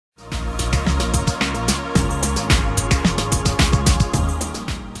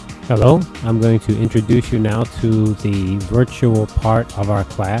Hello, I'm going to introduce you now to the virtual part of our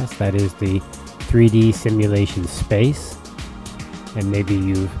class, that is the 3D simulation space. And maybe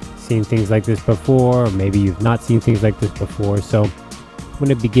you've seen things like this before, or maybe you've not seen things like this before. So I'm going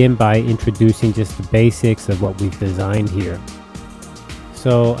to begin by introducing just the basics of what we've designed here.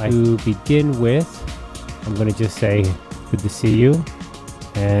 So to begin with, I'm going to just say good to see you.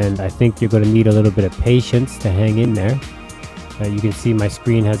 And I think you're going to need a little bit of patience to hang in there. You can see my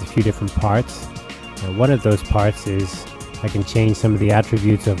screen has a few different parts. One of those parts is I can change some of the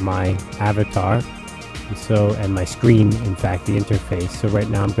attributes of my avatar, and my screen, in fact, the interface. So right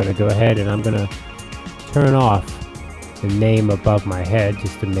now I'm going to go ahead and I'm going to turn off the name above my head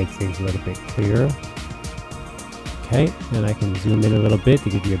just to make things a little bit clearer. Okay, and I can zoom in a little bit to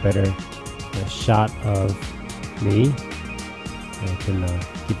give you a better shot of me. I can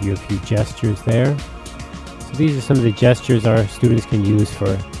give you a few gestures there. So these are some of the gestures our students can use for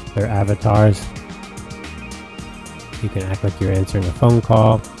their avatars. You can act like you're answering a phone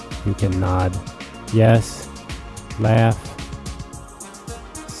call. You can nod yes, laugh,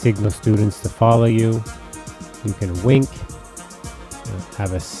 signal students to follow you. You can wink,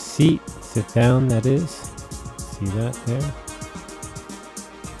 have a seat, sit down, that is. See that there?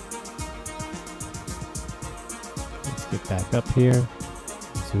 Let's get back up here.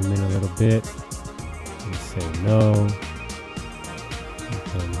 Zoom in a little bit. Say no, you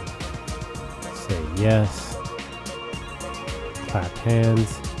can say yes, clap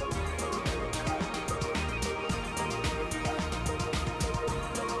hands,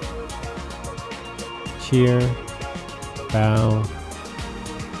 cheer, bow,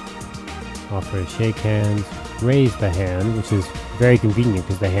 offer to shake hands, raise the hand, which is very convenient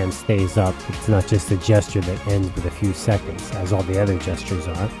because the hand stays up. It's not just a gesture that ends with a few seconds, as all the other gestures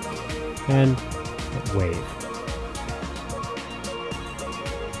are, and wave.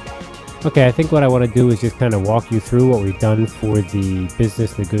 Okay, I think what I want to do is just kind of walk you through what we've done for the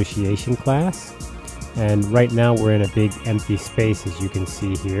business negotiation class. And right now we're in a big empty space, as you can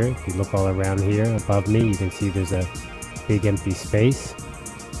see here. If you look all around here above me, you can see there's a big empty space.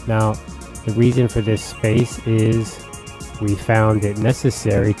 Now, the reason for this space is we found it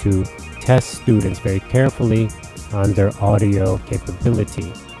necessary to test students very carefully on their audio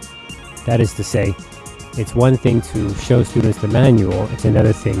capability. That is to say, it's one thing to show students the manual, it's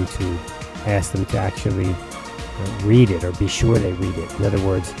another thing to ask them to actually read it or be sure they read it. In other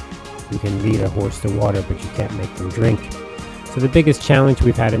words, you can lead a horse to water, but you can't make them drink. So the biggest challenge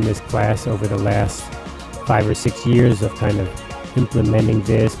we've had in this class over the last 5 or 6 years of kind of implementing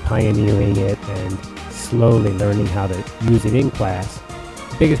this, pioneering it, and slowly learning how to use it in class,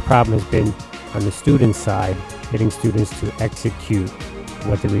 the biggest problem has been on the student side, getting students to execute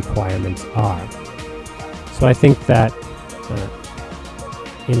what the requirements are. So I think that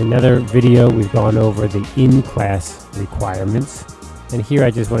in another video we've gone over the in-class requirements, and here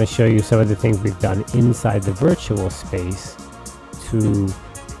I just want to show you some of the things we've done inside the virtual space to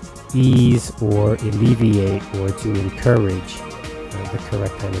ease or alleviate or to encourage the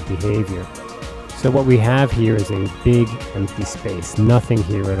correct kind of behavior. So what we have here is a big empty space, nothing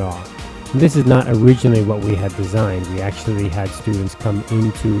here at all. This is not originally what we had designed. We actually had students come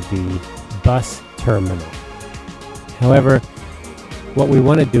into the bus terminal. However, what we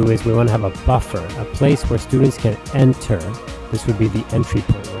want to do is we want to have a buffer, a place where students can enter. This would be the entry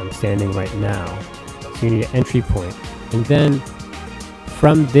point where I'm standing right now. So you need an entry point. And then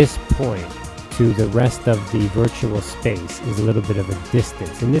from this point to the rest of the virtual space is a little bit of a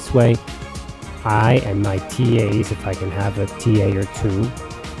distance. In this way, I and my TAs, if I can have a TA or two,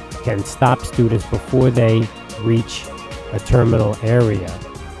 can stop students before they reach a terminal area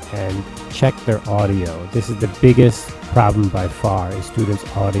and check their audio. This is the biggest problem by far, is students'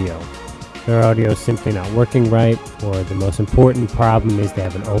 audio. Their audio is simply not working right, or the most important problem is they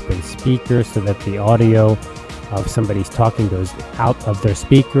have an open speaker so that the audio of somebody's talking goes out of their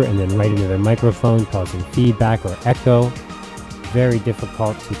speaker and then right into their microphone, causing feedback or echo. Very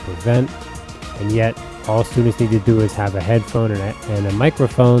difficult to prevent, and yet all students need to do is have a headphone and a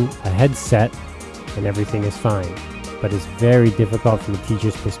microphone, a headset, and everything is fine. But it's very difficult from the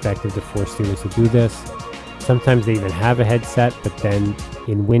teacher's perspective to force students to do this. Sometimes they even have a headset, but then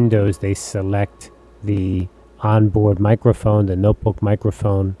in Windows they select the onboard microphone, the notebook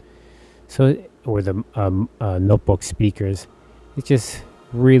microphone, or the notebook speakers. It's just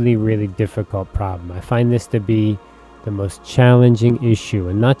really difficult problem. I find this to be the most challenging issue,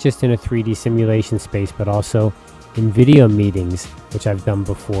 and not just in a 3D simulation space, but also in video meetings, which I've done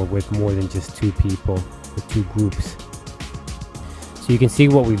before with more than just 2 people or 2 groups. So you can see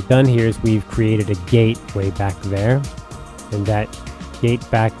what we've done here is we've created a gate way back there, and that gate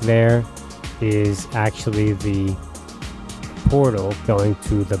back there is actually the portal going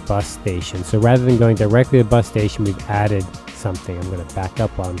to the bus station. So rather than going directly to the bus station, we've added something. I'm going to back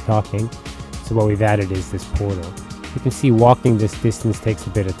up while I'm talking. So what we've added is this portal. You can see walking this distance takes a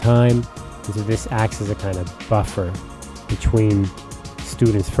bit of time, and so this acts as a kind of buffer between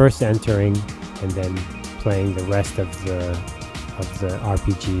students first entering and then playing the rest of the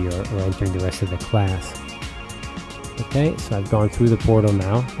RPG or entering the rest of the class. Okay, so I've gone through the portal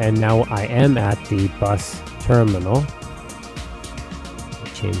now, and now I am at the bus terminal.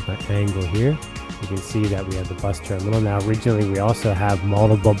 I'll change my angle here. You can see that we have the bus terminal. Now originally we also have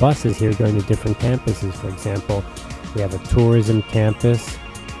multiple buses here going to different campuses. For example, we have a tourism campus,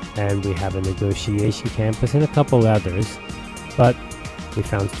 and we have a negotiation campus, and a couple others. But we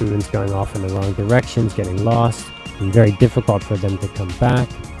found students going off in the wrong directions, getting lost, and very difficult for them to come back.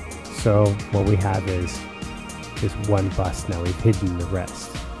 So what we have is just one bus now. We've hidden the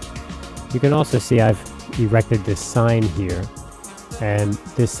rest. You can also see I've erected this sign here, and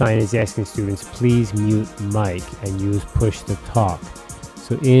this sign is asking students, please mute mic and use push to talk.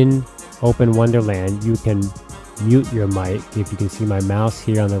 So in Open Wonderland, you can mute your mic. If you can see my mouse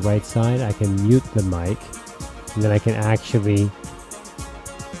here on the right side, I can mute the mic, and then I can actually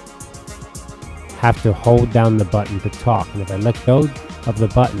have to hold down the button to talk. And if I let go of the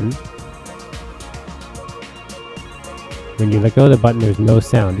button, when you let go of the button, there's no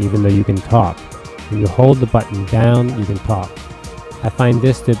sound, even though you can talk. When you hold the button down, you can talk. I find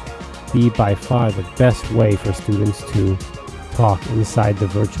this to be by far the best way for students to talk inside the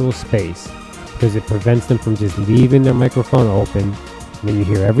virtual space, because it prevents them from just leaving their microphone open, and then you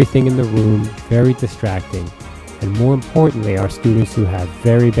hear everything in the room, very distracting. And more importantly, our students who have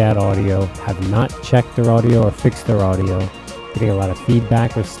very bad audio, have not checked their audio or fixed their audio, getting a lot of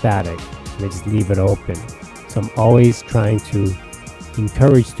feedback or static, and they just leave it open. So I'm always trying to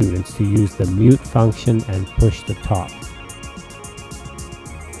encourage students to use the mute function and push to talk.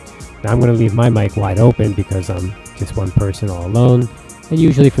 Now I'm going to leave my mic wide open because I'm just one person all alone. And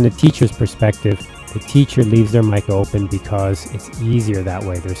usually from the teacher's perspective, the teacher leaves their mic open because it's easier that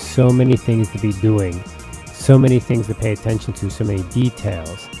way. There's so many things to be doing, so many things to pay attention to, so many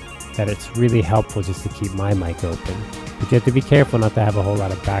details, that it's really helpful just to keep my mic open. But you have to be careful not to have a whole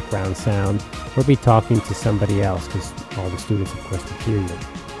lot of background sound or be talking to somebody else, because all the students, of course, can hear you.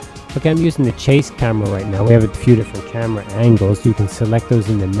 Okay, I'm using the chase camera right now. We have a few different camera angles. You can select those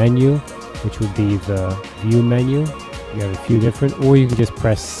in the menu, which would be the view menu. You have a few different, or you can just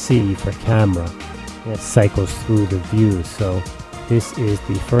press C for camera, and it cycles through the views. So this is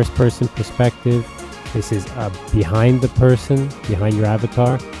the first person perspective. This is behind the person, behind your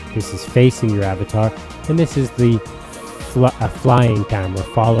avatar. This is facing your avatar. And this is the flying camera,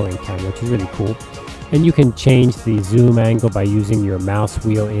 following camera, which is really cool. And you can change the zoom angle by using your mouse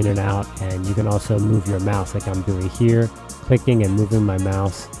wheel in and out. And you can also move your mouse like I'm doing here, clicking and moving my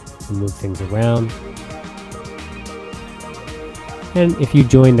mouse to move things around. And if you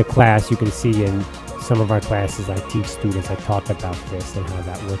join the class, you can see in some of our classes I teach students, I talk about this and how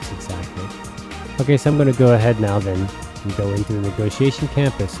that works exactly. Okay, so I'm going to go ahead now then and go into the negotiation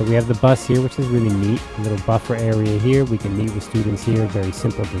campus. So we have the bus here, which is really neat. A little buffer area here. We can meet with students here. Very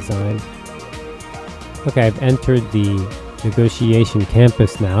simple design. Okay, I've entered the negotiation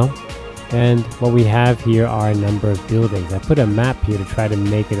campus now. And what we have here are a number of buildings. I put a map here to try to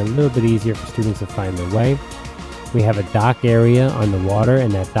make it a little bit easier for students to find their way. We have a dock area on the water,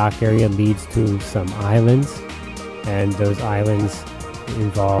 and that dock area leads to some islands. And those islands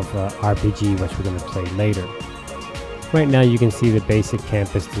involve RPG, which we're going to play later. Right now you can see the basic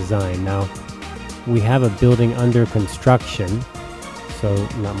campus design. Now we have a building under construction, so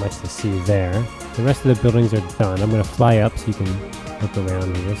not much to see there. The rest of the buildings are done. I'm going to fly up so you can look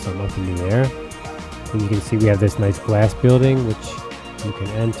around here. So I'm up in the air, and you can see we have this nice glass building which you can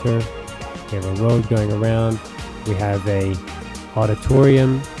enter. We have a road going around. We have a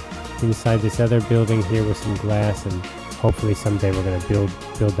auditorium inside this other building here with some glass, and hopefully someday we're going to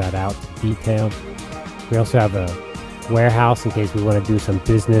build that out to detail. We also have a warehouse in case we want to do some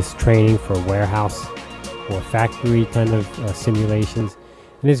business training for warehouse or factory kind of simulations.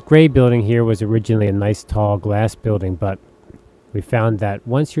 And this gray building here was originally a nice tall glass building, but we found that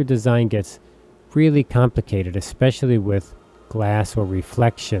once your design gets really complicated, especially with glass or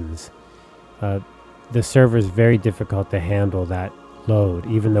reflections, the server is very difficult to handle that load,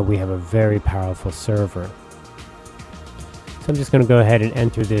 even though we have a very powerful server. So I'm just going to go ahead and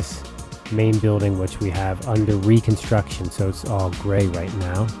enter this main building, which we have under reconstruction, so it's all gray right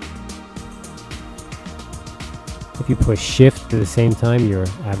now. If you push shift at the same time, your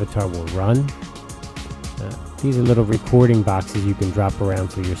avatar will run. These are little recording boxes you can drop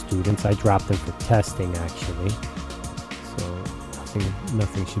around for your students. I drop them for testing, actually. So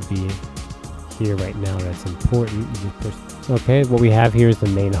nothing should be here right now that's important. You just push. Okay, what we have here is the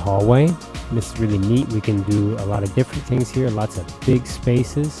main hallway. This is really neat. We can do a lot of different things here, lots of big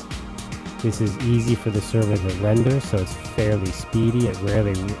spaces. This is easy for the server to render, so it's fairly speedy. It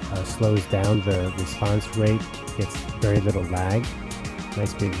rarely slows down the response rate. Gets very little lag.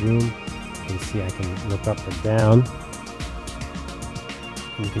 Nice big room. You can see I can look up or down.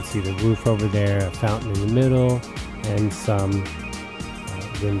 You can see the roof over there, a fountain in the middle, and some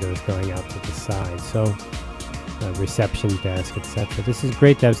windows going out to the side. So reception desk, etc. This is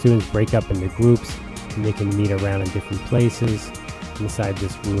great to have students break up into groups, and they can meet around in different places inside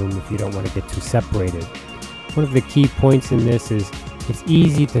this room if you don't want to get too separated. One of the key points in this is it's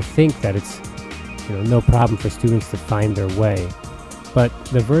easy to think that it's no problem for students to find their way, but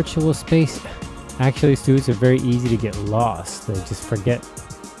the virtual space, actually students are very easy to get lost. They just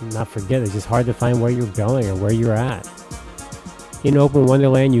it's just hard to find where you're going or where you're at. In Open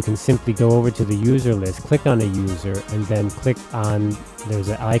Wonderland, you can simply go over to the user list, click on a user, and then click on, there's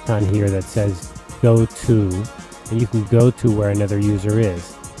an icon here that says go to, and you can go to where another user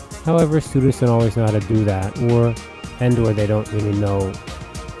is. However, students don't always know how to do that, or they don't really know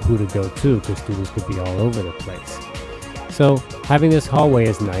who to go to, because students could be all over the place. So having this hallway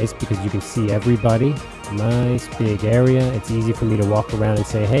is nice because you can see everybody. Nice big area. It's easy for me to walk around and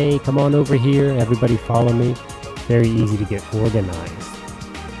say, hey, come on over here, everybody follow me. Very easy to get organized.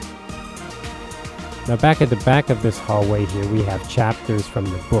 Now back at the back of this hallway here, we have chapters from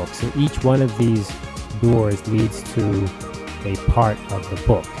the book. So each one of these doors leads to a part of the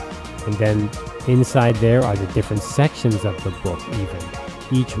book, and then inside there are the different sections of the book. Even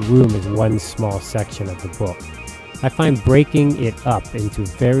each room is one small section of the book. I find breaking it up into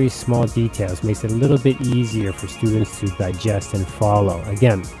very small details makes it a little bit easier for students to digest and follow.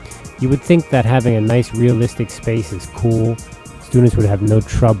 Again, you would think that having a nice realistic space is cool, students would have no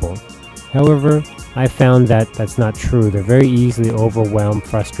trouble. However, I found that that's not true. They're very easily overwhelmed,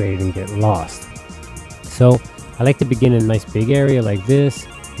 frustrated, and get lost. So I like to begin in a nice big area like this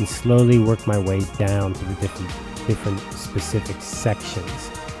and slowly work my way down to the different specific sections.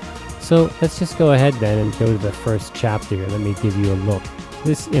 So let's just go ahead then and go to the first chapter here. Let me give you a look.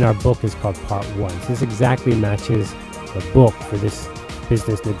 This in our book is called Part 1. So this exactly matches the book for this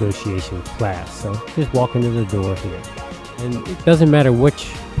business negotiation class. So just walk into the door here. And it doesn't matter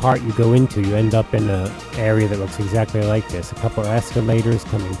which part you go into, you end up in an area that looks exactly like this. A couple of escalators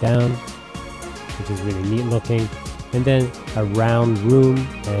coming down, which is really neat looking, and then a round room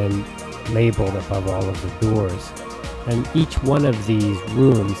and labeled above all of the doors. And each one of these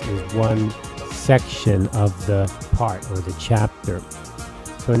rooms is one section of the part or the chapter.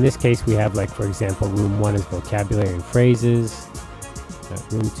 So in this case we have, like, for example, room 1 is vocabulary and phrases,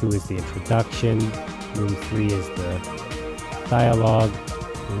 room 2 is the introduction, room 3 is the dialogue,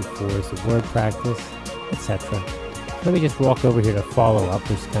 room 4 is the word practice, etc. Let me just walk over here to follow up,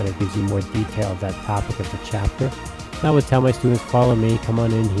 which kind of gives you more detail of that topic of the chapter. And I would tell my students, follow me, come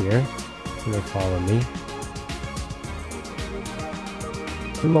on in here. So they follow me.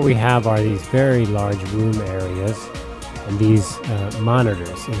 And what we have are these very large room areas and these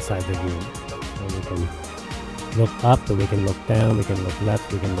monitors inside the room. And we can look up, and we can look down, we can look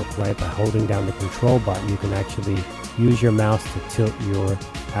left, we can look right. By holding down the control button, you can actually use your mouse to tilt your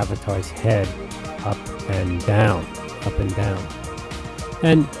avatar's head up and down.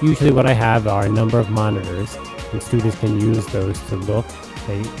 And usually what I have are a number of monitors, and students can use those to look.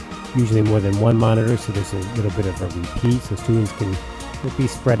 They usually more than one monitor, so there's a little bit of a repeat, so students can be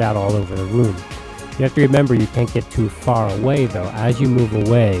spread out all over the room. You have to remember you can't get too far away though. As you move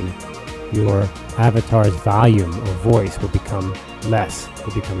away, your avatar's volume or voice will become less,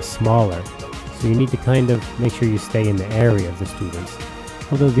 will become smaller. So you need to kind of make sure you stay in the area of the students.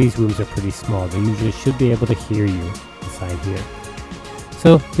 Although these rooms are pretty small, they usually should be able to hear you inside here.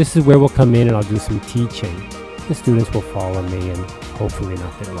 So this is where we'll come in and I'll do some teaching. The students will follow me and hopefully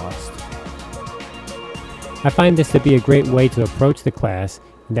not get lost. I find this to be a great way to approach the class,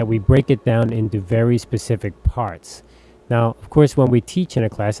 in that we break it down into very specific parts. Now, of course, when we teach in a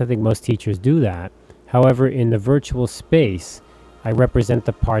class, I think most teachers do that. However, in the virtual space, I represent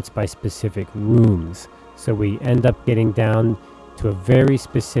the parts by specific rooms. So we end up getting down to a very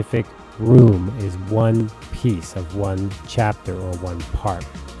specific room is one piece of one chapter or one part.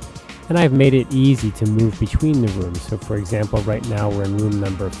 And I've made it easy to move between the rooms. So for example, right now we're in room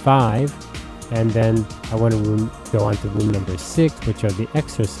number 5, and then I want to go on to room number 6, which are the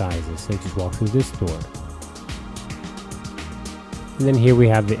exercises. So just walk through this door. And then here we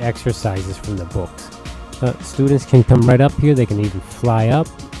have the exercises from the books. Students can come right up here. They can even fly up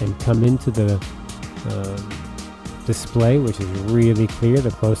and come into the display, which is really clear.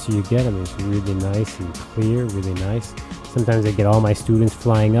 The closer you get, I mean, it's really nice and clear, really nice. Sometimes I get all my students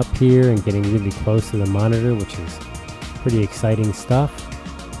flying up here and getting really close to the monitor, which is pretty exciting stuff.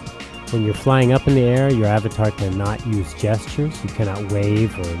 When you're flying up in the air, your avatar cannot use gestures. You cannot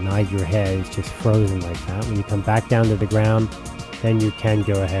wave or nod your head. It's just frozen like that. When you come back down to the ground, then you can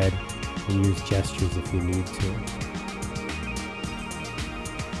go ahead and use gestures if you need to.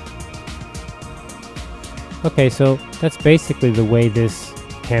 Okay, so that's basically the way this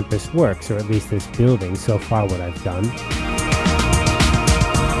campus works, or at least this building, so far what I've done.